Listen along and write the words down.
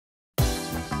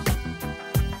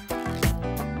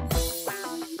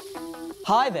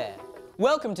Hi there.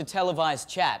 Welcome to Televised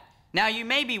Chat. Now, you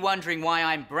may be wondering why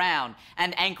I'm brown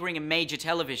and anchoring a major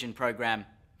television program.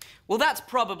 Well, that's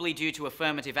probably due to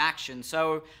affirmative action,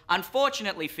 so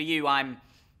unfortunately for you, I'm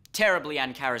terribly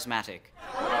uncharismatic.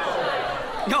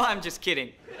 No, I'm just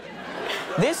kidding.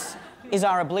 This is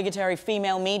our obligatory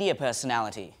female media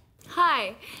personality.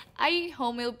 Hi, I eat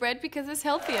wholemeal bread because it's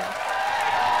healthier.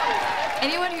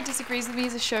 Anyone who disagrees with me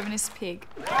is a chauvinist pig.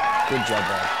 Good job,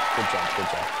 Brad. Good job, good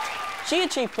job. She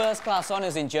achieved first-class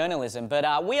honours in journalism,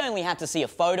 but we only had to see a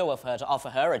photo of her to offer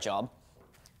her a job.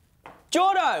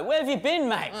 Jordo, where have you been,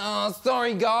 mate? Oh,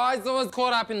 sorry, guys. I was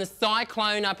caught up in the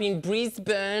cyclone up in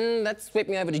Brisbane. That swept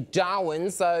me over to Darwin,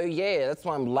 so, yeah, that's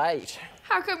why I'm late.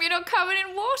 How come you're not covered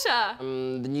in water?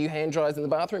 The new hand dryers in the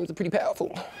bathrooms are pretty powerful.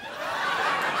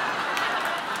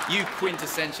 You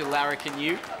quintessential larrikin,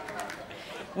 you.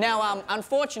 Now,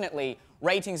 unfortunately,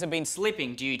 Ratings have been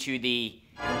slipping due to the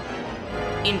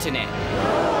internet.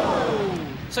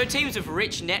 So teams of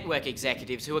rich network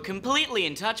executives who are completely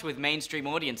in touch with mainstream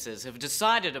audiences have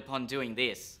decided upon doing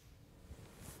this.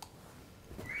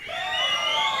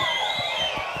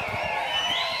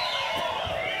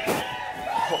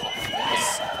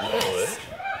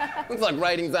 Looks like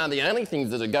ratings aren't the only things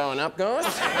that are going up, guys.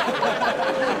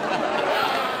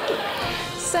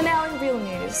 So now in real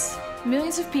news,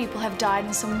 millions of people have died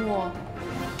in some war.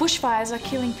 Bushfires are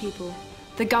killing people.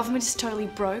 The government is totally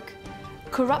broke.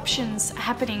 Corruption's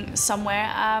happening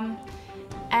somewhere,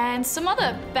 and some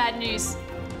other bad news.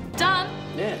 Done.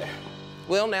 Yeah.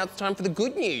 Well, now it's time for the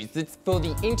good news. It's for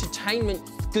the entertainment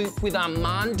scoop with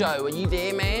Armando. Are you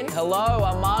there, man? hello,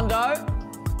 Armando.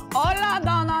 Hola,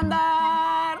 Don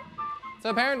Under. So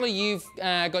apparently you've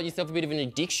got yourself a bit of an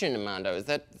addiction, Armando. Is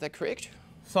that correct?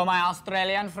 So my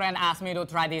Australian friend asked me to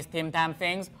try these Tim Tam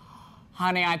things.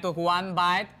 Honey, I took one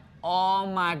bite. Oh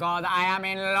my God, I am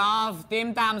in love.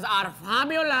 Tim Tams are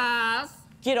fabulous.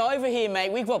 Get over here,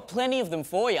 mate. We've got plenty of them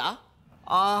for you. Oh,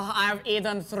 I've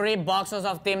eaten 3 boxes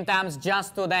of Tim Tams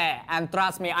just today. And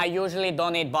trust me, I usually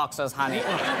don't eat boxes, honey.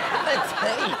 That's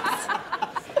heaps.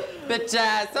 But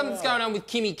something's going on with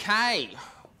Kimmy K.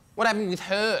 What happened with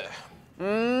her?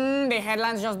 The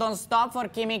headlines just don't stop for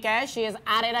Kimmy K. She is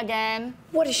at it again.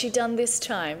 What has she done this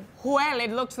time? Well, it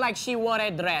looks like she wore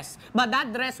a dress. But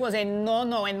that dress was a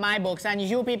no-no in my books, and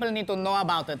you people need to know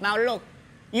about it. Now, look,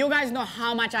 you guys know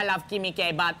how much I love Kimmy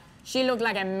K, but she looked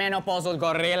like a menopausal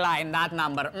gorilla in that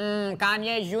number.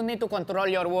 Kanye, you need to control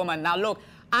your woman. Now, look,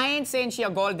 I ain't saying she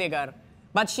a gold digger,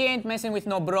 but she ain't messing with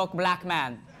no broke black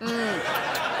man.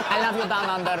 I love you, Down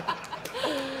Under.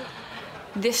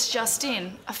 This just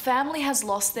in, a family has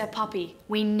lost their puppy.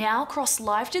 We now cross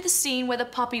live to the scene where the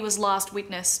puppy was last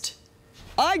witnessed.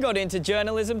 I got into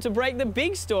journalism to break the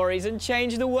big stories and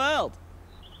change the world.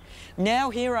 Now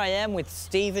here I am with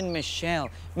Steve and Michelle.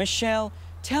 Michelle,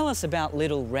 tell us about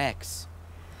little Rex.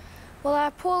 Well,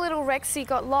 our poor little Rexy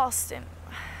got lost, and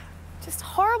just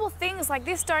horrible things like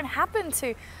this don't happen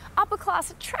to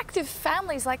upper-class, attractive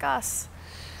families like us.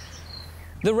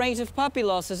 The rate of puppy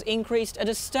loss has increased at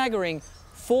a staggering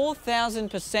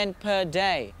 4,000% per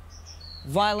day.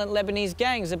 Violent Lebanese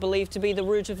gangs are believed to be the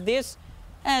root of this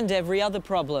and every other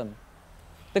problem.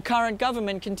 The current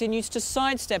government continues to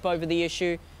sidestep over the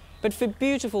issue, but for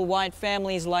beautiful white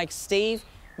families like Steve,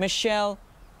 Michelle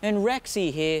and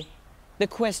Rexy here, the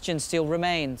question still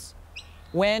remains.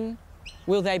 When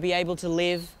will they be able to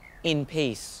live in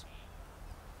peace?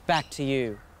 Back to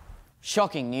you.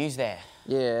 Shocking news there.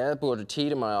 Yeah, that brought a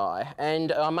tear to my eye.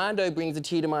 And Armando brings a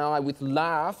tear to my eye with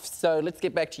laughs. So let's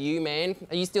get back to you, man.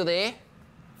 Are you still there?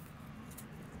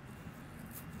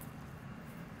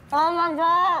 Oh my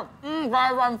God!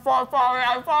 Guys, I'm so sorry.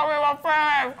 I thought we were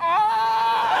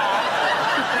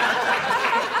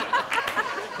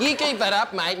friends. You keep that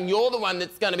up, mate, and you're the one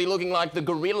that's going to be looking like the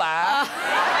gorilla.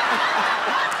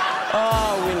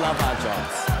 Oh, we love our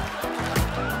jobs.